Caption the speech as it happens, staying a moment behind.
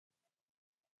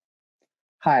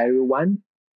Hi everyone,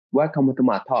 welcome to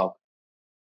my talk.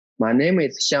 My name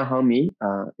is Xianghang.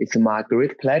 It's my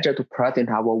great pleasure to present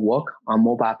our work on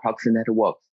mobile proxy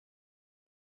networks.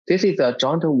 This is a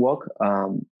joint work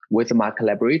with my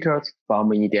collaborators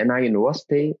from Indiana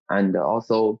University and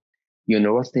also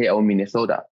University of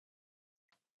Minnesota.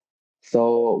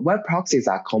 So web proxies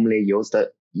are commonly used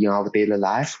in our daily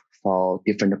life for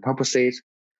different purposes,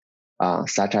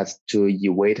 such as to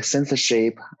evade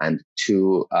censorship and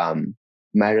to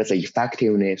measure the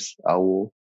effectiveness of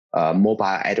mobile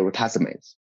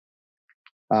advertisements.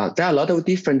 There are a lot of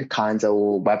different kinds of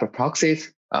web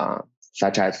proxies,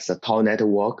 such as the Tor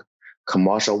network,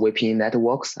 commercial VPN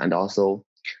networks, and also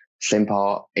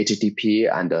simple HTTP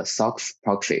and SOCKS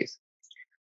proxies.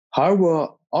 However,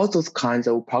 all those kinds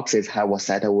of proxies have a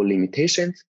set of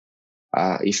limitations,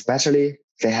 especially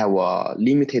they have a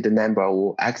limited number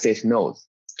of access nodes.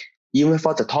 Even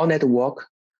for the Tor network,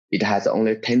 it has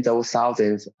only tens of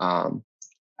thousands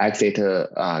access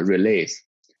relays.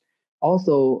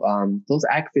 Also, those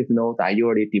access nodes are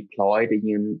usually deployed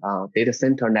in data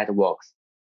center networks,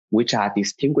 which are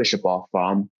distinguishable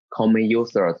from common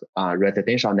users'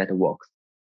 residential networks.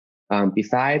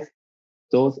 Besides,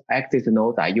 those access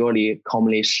nodes are usually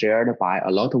commonly shared by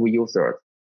a lot of users.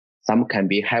 Some can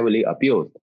be heavily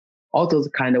abused. All those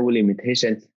kind of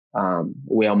limitations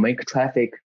will make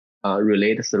traffic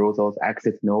relayed through those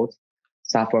access nodes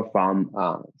suffer from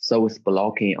service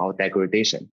blocking or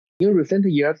degradation. In recent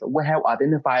years, we have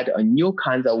identified a new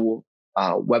kind of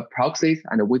web proxies,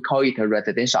 and we call it a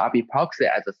residential IP proxy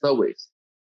as a service.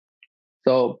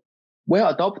 So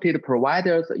well-adopted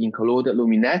providers include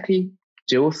Luminati,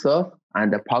 GeoSurf,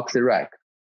 and ProxyRec.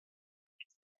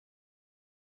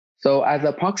 So as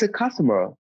a proxy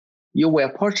customer, you will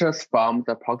purchase from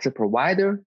the proxy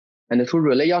provider, and to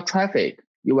relay your traffic,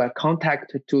 you will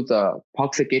contact to the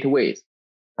proxy gateways,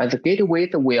 and the gateways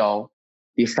will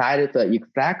decide the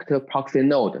exact proxy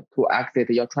node to access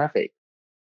your traffic.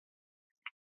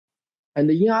 And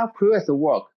in our previous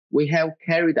work, we have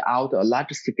carried out a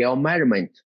large-scale measurement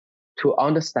to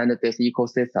understand this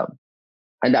ecosystem.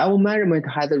 And our measurement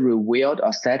has revealed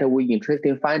a set of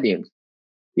interesting findings.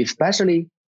 Especially,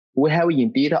 we have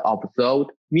indeed observed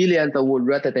millions of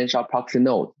residential proxy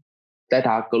nodes that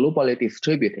are globally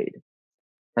distributed.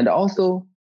 And also,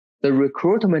 the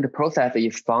recruitment process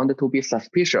is found to be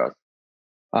suspicious.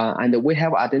 And we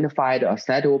have identified a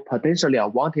set of potentially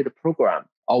unwanted programs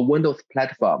or Windows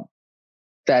platform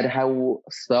that have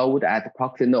served as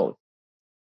proxy nodes.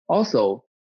 Also,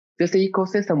 this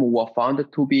ecosystem was found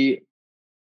to be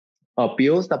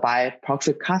abused by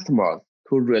proxy customers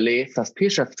to relay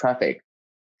suspicious traffic,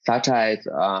 such as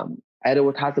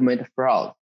advertisement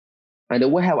fraud.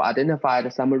 And we have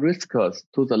identified some risks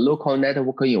to the local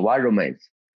network environments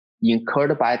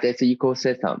incurred by this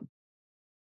ecosystem.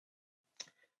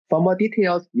 For more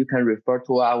details, you can refer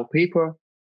to our paper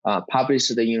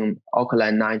published in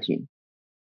Auckland 19.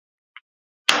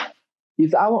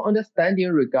 Is our understanding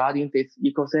regarding this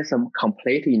ecosystem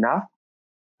complete enough?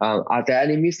 Are there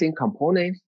any missing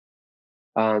components?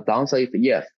 The answer is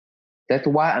yes. That's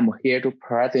why I'm here to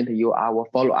present you our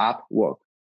follow-up work.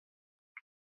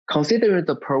 Considering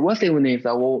the pervasiveness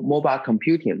of mobile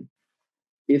computing,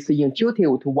 it's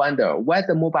intuitive to wonder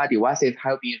whether mobile devices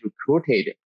have been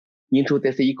recruited into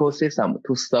this ecosystem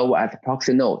to serve as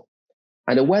proxy nodes,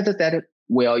 and whether that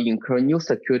will incur new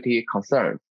security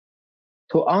concerns.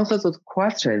 To answer those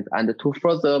questions and to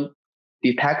further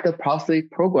detect proxy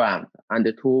programs and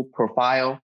to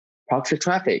profile proxy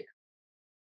traffic,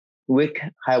 we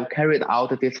have carried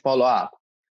out this follow-up.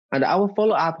 And our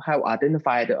follow-up have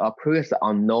identified a previous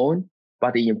unknown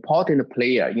but important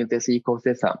player in this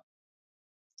ecosystem,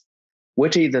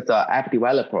 which is the app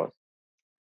developers.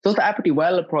 Those app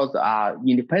developers are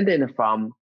independent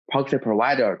from proxy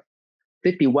providers.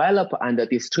 They develop and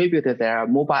distribute their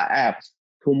mobile apps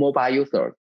to mobile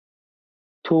users.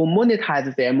 To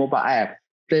monetize their mobile apps,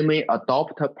 they may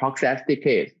adopt proxy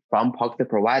SDKs from proxy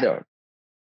providers.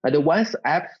 And once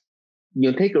apps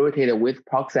integrated with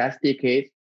proxy SDKs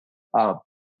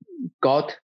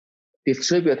got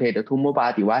distributed to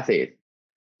mobile devices,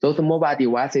 those mobile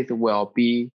devices will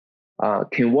be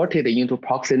converted into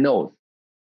proxy nodes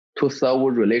to serve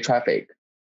relay traffic.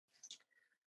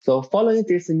 So following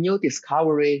this new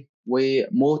discovery, we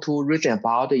move to reason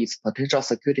about its potential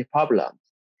security problems.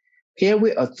 Here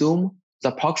we assume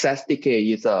the proxy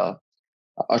SDK is an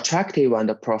attractive and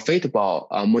profitable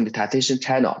monetization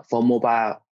channel for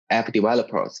mobile app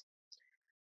developers.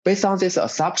 Based on this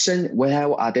assumption, we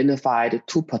have identified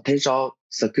two potential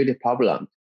security problems.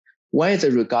 One is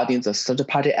regarding the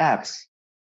third-party apps,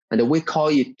 and we call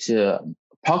it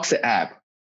proxy app.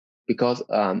 because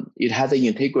it has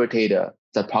integrated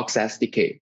the Proxy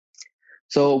SDK.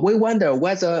 So we wonder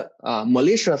whether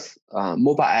malicious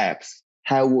mobile apps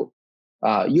have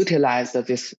utilized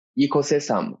this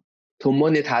ecosystem to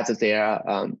monetize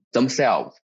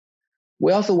themselves.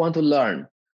 We also want to learn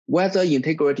whether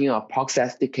integrating a Proxy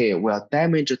SDK will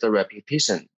damage the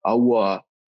reputation of a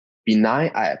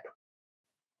benign app.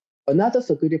 Another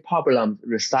security problem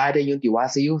resides in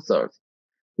device users.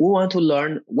 We want to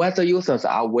learn whether users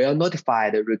are well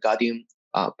notified regarding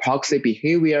proxy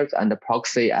behaviors and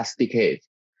proxy SDKs,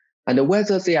 and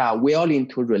whether they are willing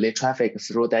to relay traffic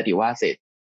through their devices.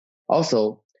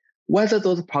 Also, whether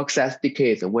those proxy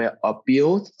SDKs will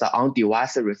abuse the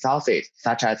on-device resources,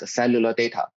 such as cellular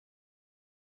data.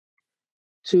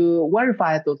 To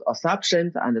verify those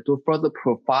assumptions and to further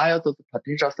profile those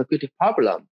potential security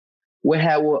problems, we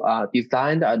have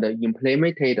designed and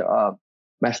implemented a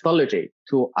methodology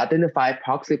to identify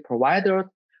proxy providers,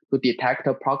 to detect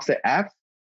proxy apps,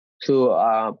 to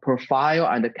profile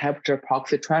and capture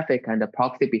proxy traffic and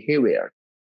proxy behavior.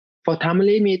 For time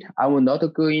limit, I will not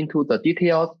go into the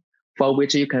details, for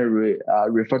which you can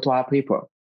refer to our paper.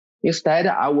 Instead,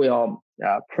 I will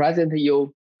present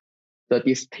you the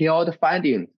distilled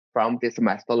findings from this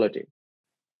methodology.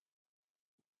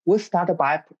 We start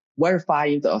by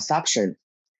verifying the assumptions.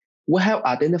 We have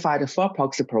identified 4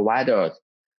 proxy providers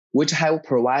which have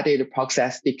provided proxy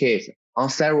SDKs on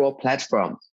several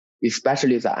platforms,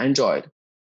 especially the Android,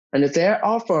 and their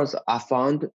offers are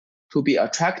found to be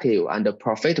attractive and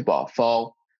profitable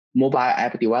for mobile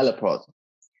app developers.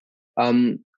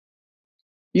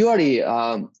 Usually,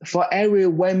 for every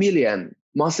 1 million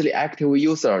monthly active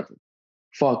users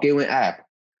for a given app,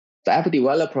 the app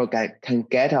developer can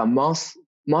get a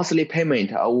monthly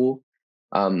payment of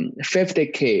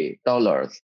 $50K.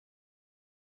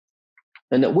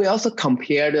 And we also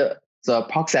compared the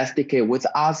Proxy SDK with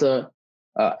other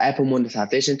app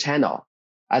monetization channels.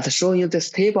 As shown in this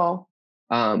table,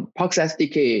 Proxy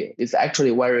SDK is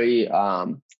actually very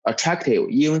attractive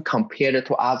even compared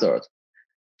to others.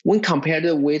 When compared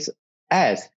with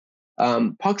ads,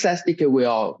 Proxy SDK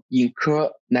will incur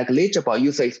negligible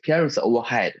user experience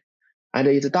overhead, and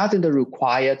it doesn't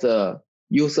require the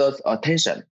user's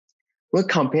attention. When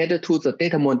compared to the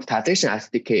data monetization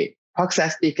SDK, Proxy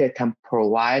SDK can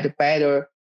provide better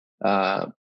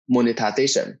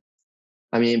monetization,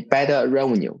 better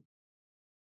revenue.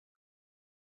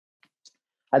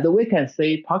 As we can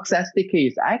see, Proxy SDK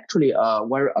is actually a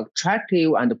very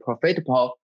attractive and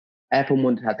profitable app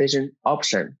monetization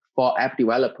option for app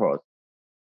developers.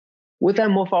 We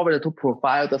then move forward to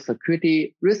profile the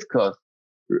security risks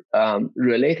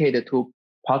related to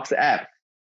proxy apps.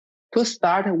 To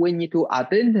start, we need to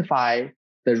identify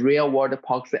the real-world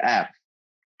proxy apps.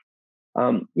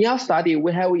 In our study,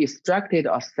 we have extracted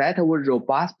a set of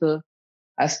robust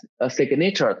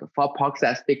signatures for proxy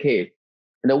SDKs,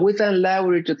 and we then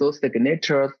leverage those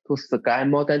signatures to scan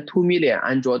more than 2 million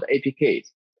Android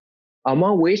APKs,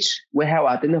 among which we have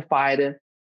identified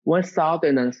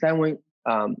 1,700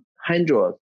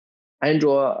 Android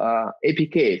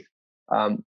APKs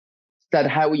that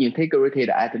have integrated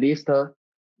at least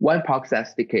one Proxy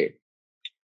SDK.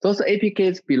 Those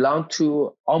APKs belong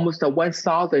to almost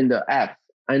 1,000 apps,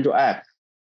 Android apps.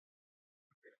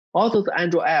 All those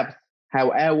Android apps have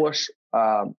ever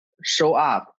show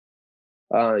up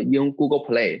in Google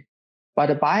Play.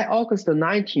 But by August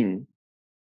 19,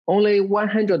 only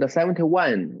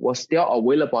 171 was still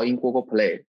available in Google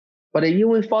Play. But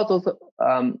even for those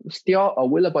still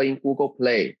available in Google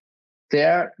Play,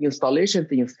 their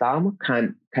installations in some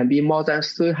can be more than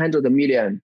 300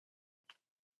 million.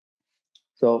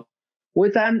 So we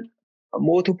then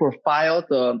move to profile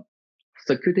the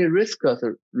security risks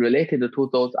related to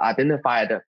those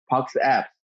identified proxy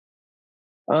apps.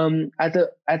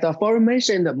 As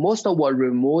aforementioned, most were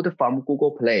removed from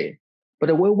Google Play,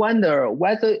 but we wonder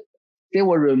whether they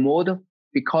were removed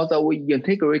because of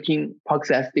integrating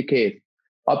Proxy SDKs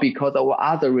or because of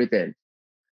other reasons.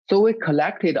 So we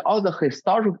collected all the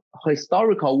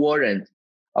historical versions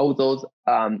of those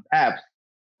apps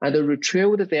and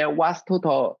retrieved their vast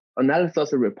total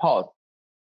analysis report.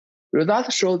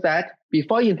 Results show that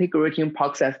before integrating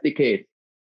Proxy SDKs,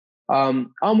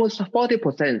 almost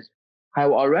 40%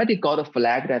 have already got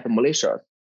flagged as malicious,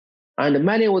 and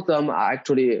many of them are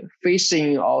actually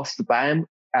phishing or spam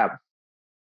apps.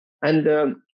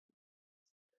 And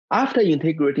after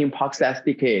integrating Proxy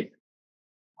SDKs,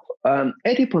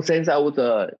 80% of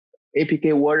the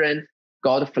APK versions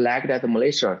got flagged as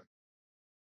malicious.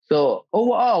 So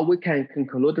overall, we can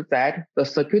conclude that the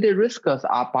security risks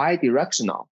are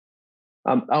bidirectional.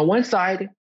 On one side,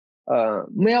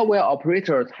 malware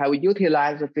operators have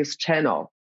utilized this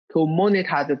channel to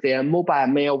monetize their mobile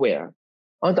malware.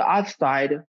 On the other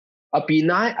side, a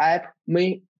benign app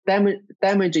may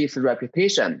damage its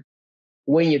reputation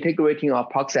when integrating a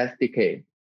Proxy SDK,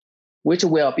 which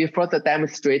will be further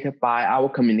demonstrated by our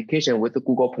communication with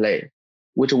Google Play,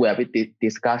 which will be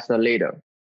discussed later.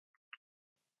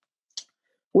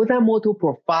 We then move to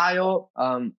profile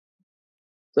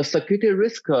the security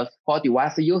risks for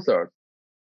device users,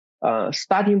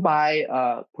 starting by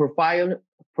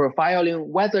profiling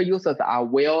whether users are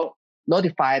well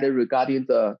notified regarding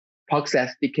the proxy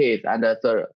SDKs and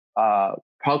the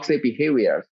proxy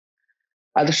behaviors.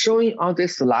 As shown on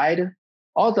this slide,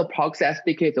 all the proxy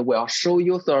SDKs will show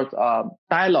users a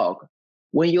dialog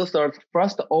when users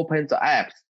first open the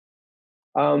apps.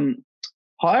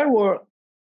 However,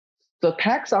 the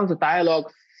text on the dialog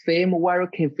seems very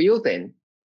confusing.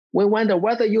 We wonder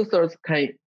whether users can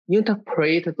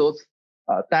interpret those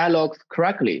dialogues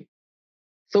correctly.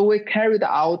 So we carried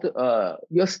out a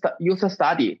user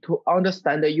study to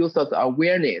understand the user's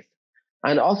awareness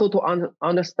and also to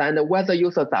understand whether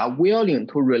users are willing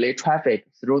to relay traffic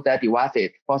through their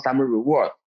devices for some reward.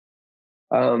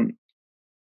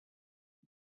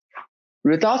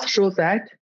 Results show that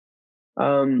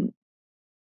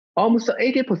almost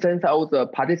 80% of the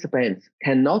participants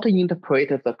cannot interpret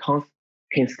the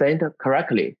consent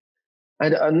correctly,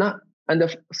 and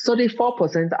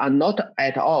 34% are not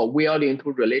at all willing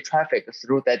to relay traffic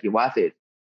through their devices,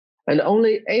 and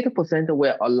only 8%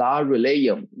 will allow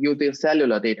relaying using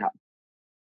cellular data.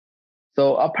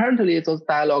 So apparently those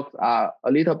dialogues are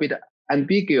a little bit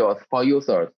ambiguous for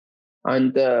users,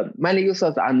 and many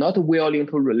users are not willing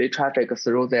to relay traffic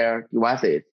through their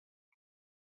devices.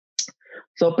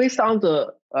 So based on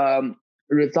the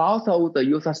results of the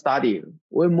user study,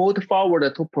 we moved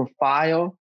forward to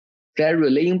profile their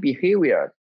relaying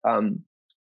behavior.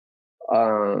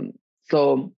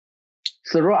 So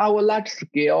through our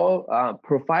large-scale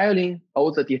profiling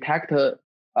of the detected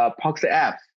proxy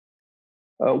apps,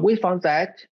 we found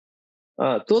that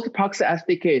those proxy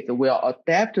SDKs will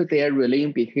adapt their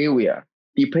relaying behavior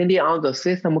depending on the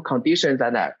system conditions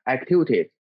and activities.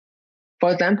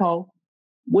 For example,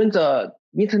 when the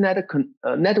internet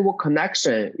network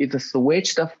connection is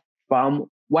switched from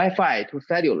Wi-Fi to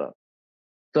cellular,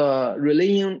 the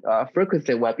relaying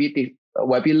frequency will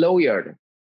be lowered.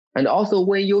 And also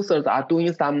when users are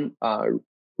doing some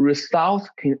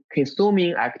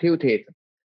resource-consuming activities,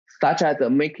 such as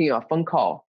making a phone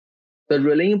call, the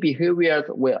relaying behaviors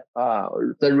will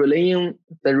the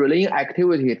relaying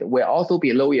activities will also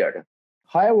be lowered.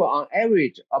 However, on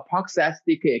average, a Proxy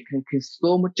SDK can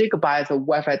consume gigabytes of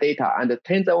Wi-Fi data and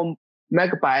tens of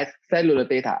megabytes cellular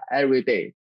data every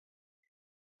day.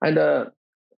 And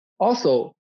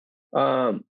also,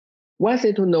 one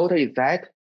thing to note is that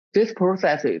this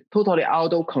process is totally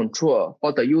out of control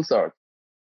for the users.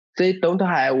 They don't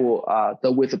have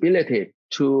the visibility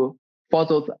for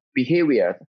those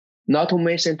behaviors, not to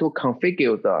mention to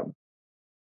configure them.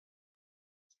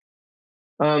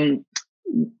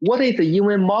 What is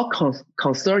even more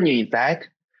concerning is that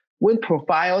when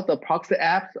profile the proxy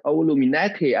apps of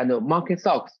Luminati and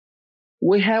Monkeysoft,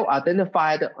 we have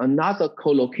identified another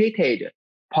co-located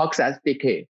proxy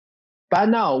SDK. But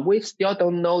now we still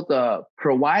don't know the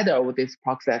provider of this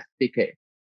proxy SDK.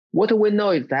 What we know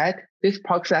is that this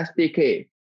proxy SDK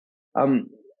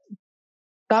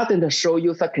doesn't show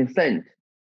user consent,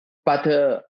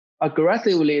 but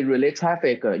aggressively relay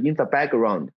traffic in the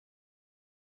background.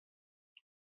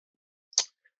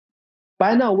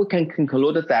 By now, we can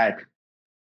conclude that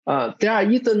there are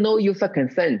either no user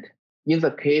consent in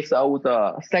the case of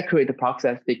the secret proxy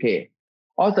SDK,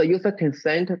 or the user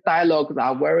consent dialogues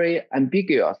are very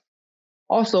ambiguous.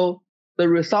 Also, the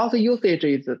resource usage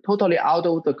is totally out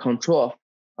of the control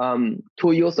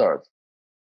to users.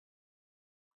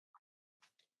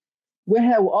 We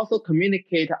have also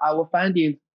communicated our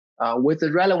findings with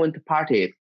the relevant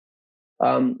parties,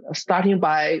 starting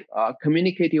by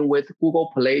communicating with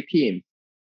Google Play team.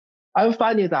 Our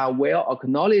findings are well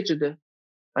acknowledged,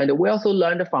 and we also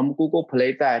learned from Google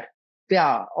Play that they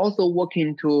are also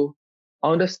working to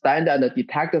understand and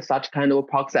detect such kind of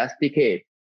proxy SDK.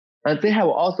 And they have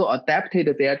also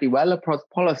adapted their developers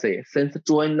policy since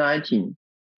June 19,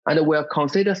 and will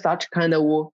consider such kind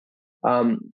of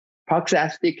proxy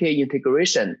SDK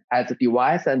integration as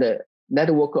device and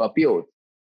network abuse.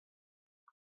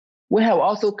 We have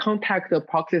also contacted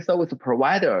proxy service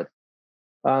providers.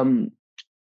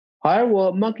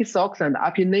 However, Monkeysoft and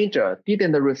RP Ninja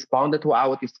didn't respond to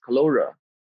our disclosure,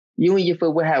 even if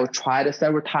we have tried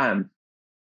several times.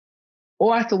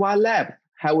 OS1 Labs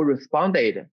have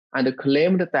responded, and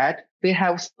claimed that they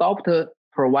have stopped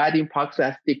providing Proxy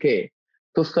SDK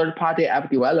to third-party app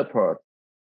developers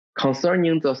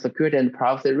concerning the security and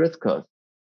privacy risks.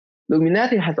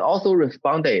 Luminati has also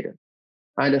responded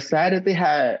and said they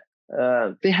have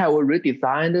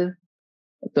redesigned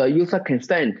the user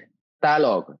consent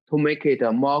dialog to make it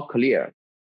more clear.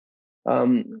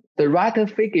 The right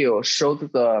figure shows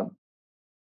the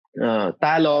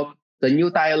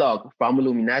new dialog from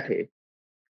Luminati.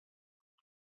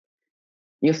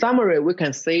 In summary, we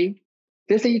can see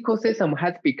this ecosystem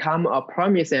has become a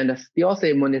promising and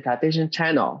stealthy monetization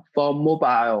channel for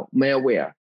mobile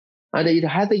malware, and it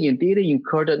has indeed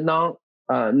incurred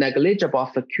negligible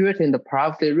security and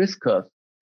privacy risks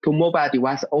to mobile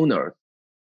device owners.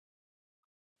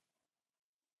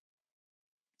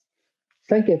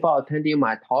 Thank you for attending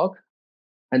my talk,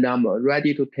 and I'm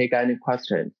ready to take any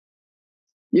questions.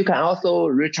 You can also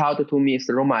reach out to me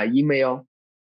through my email